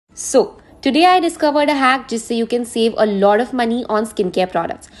So, today I discovered a hack जिससे you can save a lot of money on skincare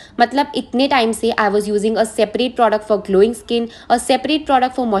products. मतलब इतने time से I was using a separate product for glowing skin, a separate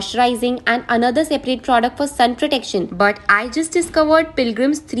product for moisturizing and another separate product for sun protection. But I just discovered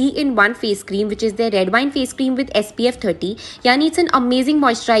Pilgrim's 3-in-1 face cream, which is their red wine face cream with SPF 30. Yani it's an amazing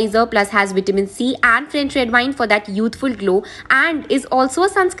moisturizer plus has vitamin C and French red wine for that youthful glow and is also a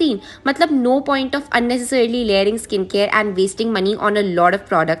sunscreen. मतलब no point of unnecessarily layering skincare and wasting money on a lot of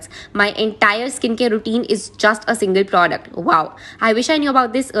products. My entire skincare routine is just a single product. Wow, I wish I knew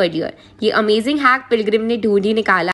about this earlier. ये amazing hack Pilgrim ने ढूंढ ही निकाला.